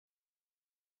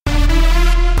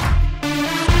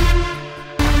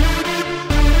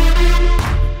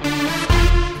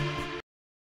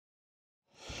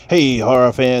Hey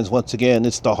horror fans, once again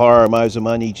it's the Horror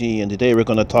Mizumani G, and today we're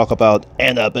going to talk about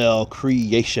Annabelle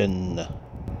Creation.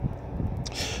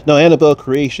 Now, Annabelle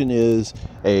Creation is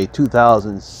a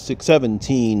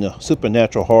 2017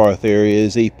 supernatural horror theory. It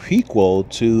is a prequel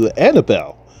to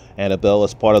Annabelle. Annabelle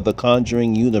is part of the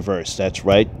Conjuring universe. That's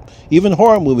right. Even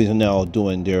horror movies are now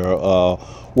doing their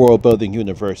world-building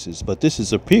universes. But this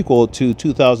is a prequel to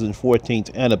 2014's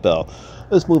Annabelle.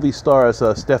 This movie stars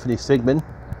Stephanie Sigman,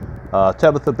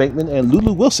 Tabitha Bateman, and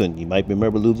Lulu Wilson. You might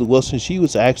remember Lulu Wilson. She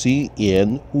was actually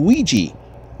in Ouija,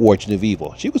 Origin of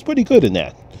Evil. She was pretty good in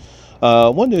that.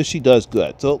 Wonder if she does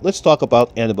good. So let's talk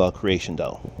about Annabelle Creation,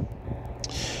 though.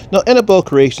 Now, Annabelle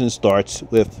Creation starts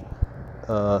with,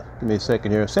 give me a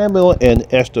second here, Samuel and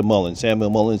Esther Mullins. Samuel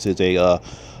Mullins is a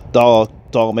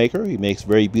doll maker. He makes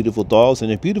very beautiful dolls,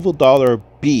 and a beautiful dollar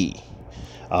bee.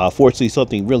 Fortunately,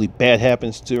 something really bad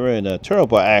happens to her in a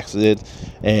terrible accident,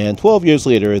 and 12 years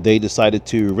later, they decided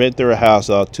to rent their house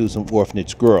out to some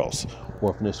orphanage girls.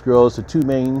 Orphanage girls, the two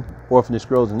main orphanage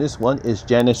girls in this one is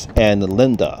Janice and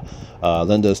Linda.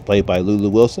 Linda is played by Lulu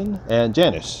Wilson, and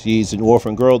Janice, she's an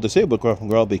orphan girl, disabled orphan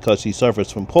girl, because she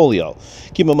suffers from polio.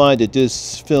 Keep in mind that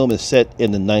this film is set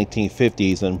in the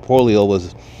 1950s, and polio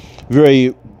was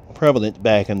very prevalent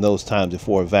back in those times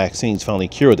before vaccines finally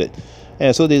cured it.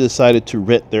 And so they decided to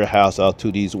rent their house out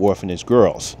to these orphanage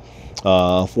girls.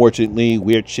 Fortunately,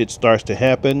 weird shit starts to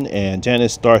happen, and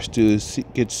Janice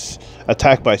gets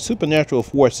attacked by supernatural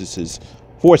forces.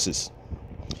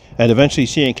 And eventually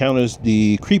she encounters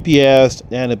the creepy-ass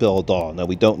Annabelle doll. Now,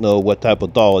 we don't know what type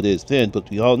of doll it is then, but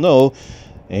we all know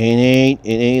it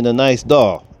ain't a nice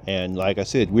doll. And like I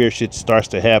said, weird shit starts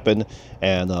to happen,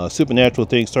 and supernatural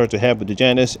things start to happen to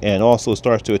Janice, and also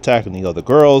starts to attack the other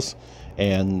girls.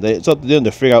 And it's up to them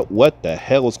to figure out what the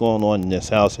hell is going on in this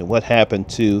house and what happened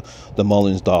to the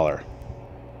Mullins dollar.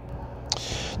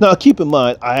 Now, keep in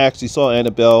mind, I actually saw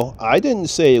Annabelle. I didn't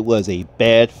say it was a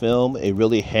bad film. It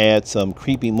really had some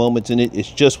creepy moments in it. It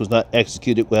just was not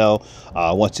executed well.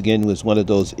 Once again, it was one of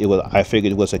those, I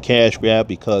figured it was a cash grab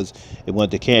because it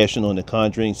wanted to cash in on the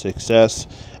Conjuring success.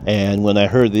 And when I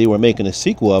heard they were making a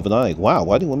sequel of it, I'm like, wow,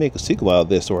 why didn't we make a sequel out of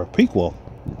this, or a prequel,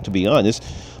 to be honest?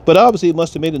 But obviously, it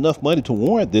must have made enough money to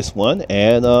warrant this one.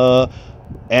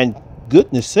 And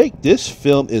goodness sake, this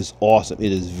film is awesome.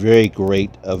 It is very great,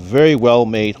 a very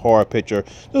well-made horror picture.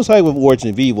 Just like with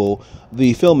Origin of Evil,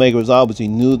 the filmmakers obviously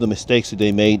knew the mistakes that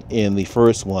they made in the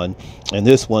first one, and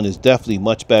this one is definitely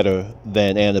much better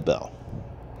than Annabelle.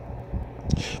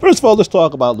 First of all, let's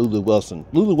talk about Lulu Wilson.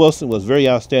 Lulu Wilson was very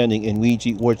outstanding in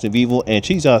Ouija, Origin of Evil, and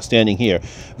she's outstanding here.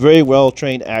 Very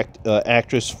well-trained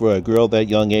actress for a girl that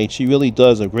young age. She really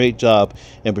does a great job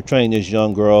in portraying this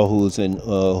young girl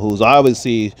who's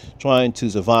obviously trying to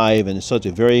survive in such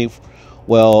a very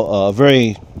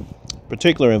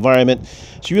particular environment.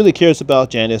 She really cares about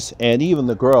Janice, and even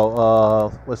the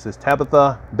girl, what's this,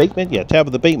 Tabitha Bateman? Yeah,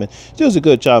 Tabitha Bateman. She does a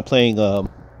good job playing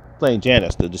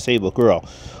Janice, the disabled girl.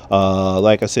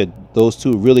 Like I said, those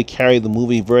two really carry the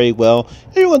movie very well.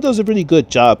 Everyone does a pretty good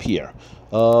job here.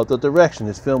 The direction,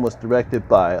 this film was directed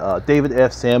by David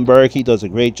F. Sandberg. He does a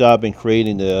great job in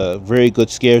creating the very good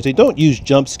scares. They don't use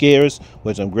jump scares,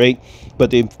 which I'm great, but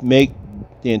they make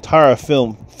the entire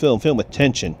film with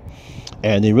tension.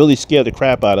 And they really scare the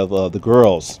crap out of the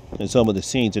girls in some of the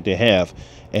scenes that they have.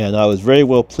 And I was very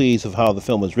well pleased with how the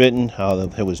film was written, how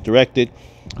it was directed,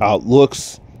 how it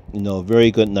looks. You know,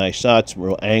 very good, nice shots,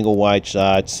 real angle-wide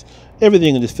shots.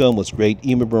 Everything in this film was great.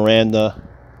 Emma Miranda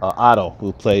Otto,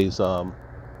 who plays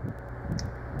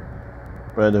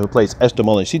Esther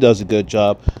Mullins, she does a good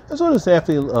job. As well as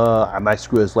Anthony, I might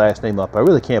screw his last name up. I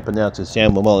really can't pronounce it.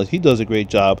 Samuel Mullins, he does a great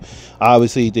job.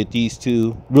 Obviously, that these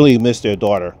two really missed their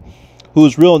daughter,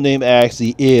 whose real name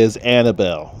actually is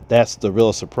Annabelle. That's the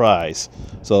real surprise.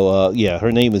 So, yeah,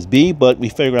 her name is B, but we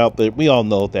figure out that we all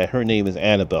know that her name is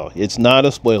Annabelle. It's not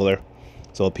a spoiler.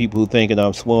 So people who think that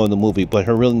I'm spoiling the movie, but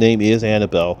her real name is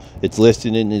Annabelle. It's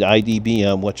listed in the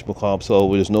IDBM, whatchamacallit,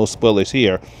 so there's no spoilers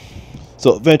here.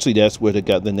 So eventually that's where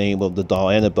the name of the doll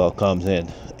Annabelle comes in.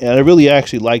 And I really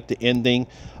actually like the ending.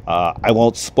 I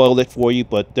won't spoil it for you,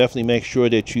 but definitely make sure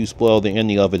that you spoil the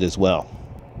ending of it as well.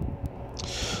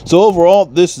 So overall,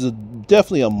 this is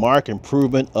definitely a marked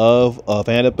improvement of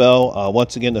Annabelle.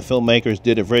 Once again, the filmmakers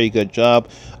did a very good job.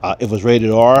 It was rated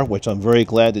R, which I'm very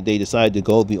glad that they decided to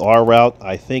go the R route.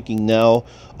 I think now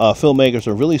filmmakers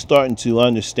are really starting to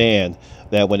understand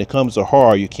that when it comes to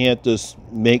horror, you can't just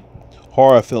make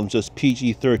horror films just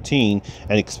PG-13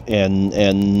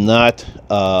 and not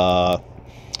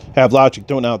have logic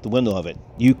thrown out the window of it.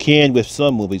 You can with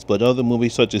some movies, but other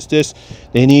movies such as this,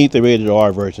 they need the rated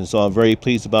R version. So I'm very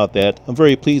pleased about that. I'm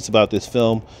very pleased about this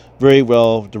film. Very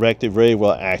well directed, very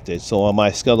well acted. So on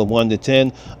my scale of 1 to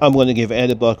 10, I'm going to give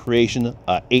Annabelle Creation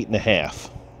a 8.5.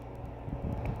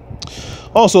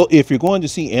 Also, if you're going to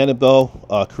see Annabelle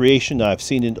Creation, I've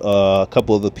seen it, a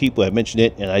couple of the people have mentioned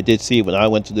it, and I did see it when I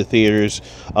went to the theaters.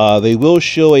 They will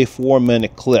show a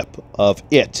 4-minute clip of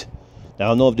it. Now, I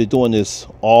don't know if they're doing this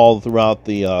all throughout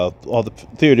all the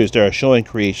theaters that are showing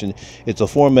Creation. It's a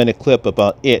 4-minute clip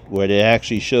about it, where it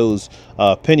actually shows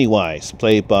Pennywise,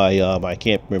 played by, I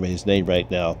can't remember his name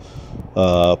right now,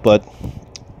 but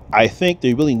I think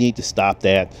they really need to stop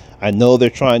that. I know they're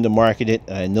trying to market it,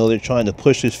 and I know they're trying to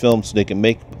push this film so they can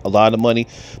make a lot of money,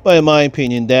 but in my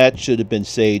opinion, that should have been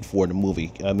saved for the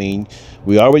movie. I mean,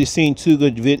 we already seen 2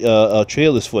 good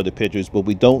trailers for the pictures, but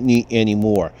we don't need any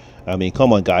more. I mean,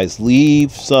 come on, guys,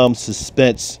 leave some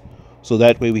suspense so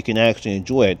that way we can actually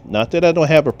enjoy it. Not that I don't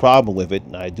have a problem with it.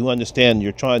 I do understand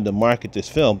you're trying to market this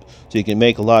film so you can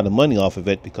make a lot of money off of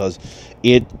it, because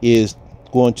it is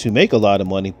going to make a lot of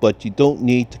money, but you don't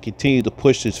need to continue to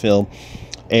push this film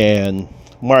and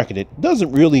market it. It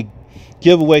doesn't really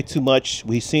give away too much.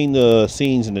 We've seen the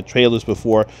scenes in the trailers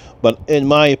before, but in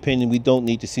my opinion, we don't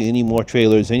need to see any more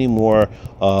trailers, any more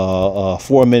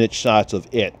 4-minute shots of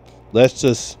it. Let's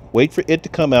just wait for it to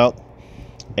come out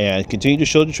and continue to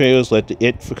show the trailers, let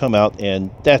it come out, and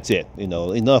that's it. You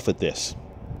know, enough of this.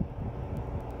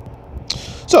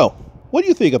 So, what do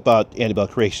you think about Annabelle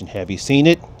Creation? Have you seen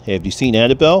it? Have you seen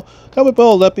Annabelle? Comment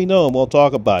below, let me know, and we'll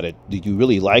talk about it. Did you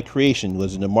really like Creation?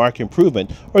 Was it a marked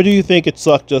improvement? Or do you think it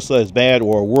sucked just as bad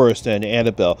or worse than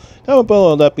Annabelle? Comment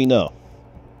below and let me know.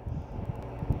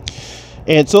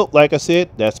 And so, like I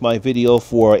said, that's my video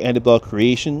for Annabelle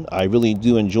Creation. I really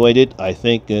do enjoyed it. I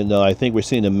think we're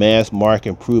seeing a mass mark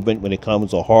improvement when it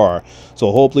comes to horror.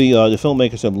 So hopefully the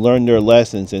filmmakers have learned their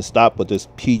lessons and stopped with this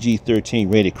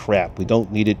PG-13 rated crap. We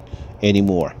don't need it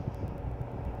anymore.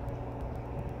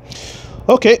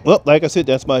 Okay, well, like I said,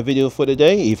 that's my video for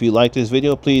today. If you like this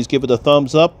video, please give it a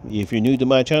thumbs up. If you're new to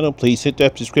my channel, please hit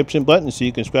that subscription button so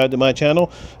you can subscribe to my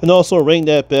channel. And also ring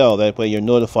that bell. That way you're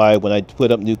notified when I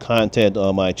put up new content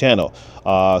on my channel.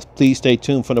 Please stay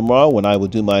tuned for tomorrow when I will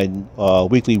do my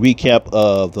weekly recap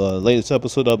of the latest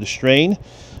episode of The Strain.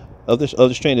 Of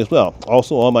the Strain as well.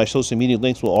 Also, all my social media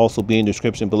links will also be in the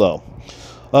description below.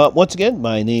 Once again,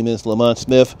 my name is Lamont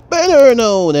Smith, better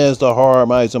known as the Horror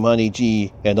Miser Money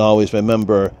G, and always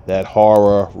remember that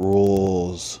horror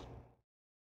rules.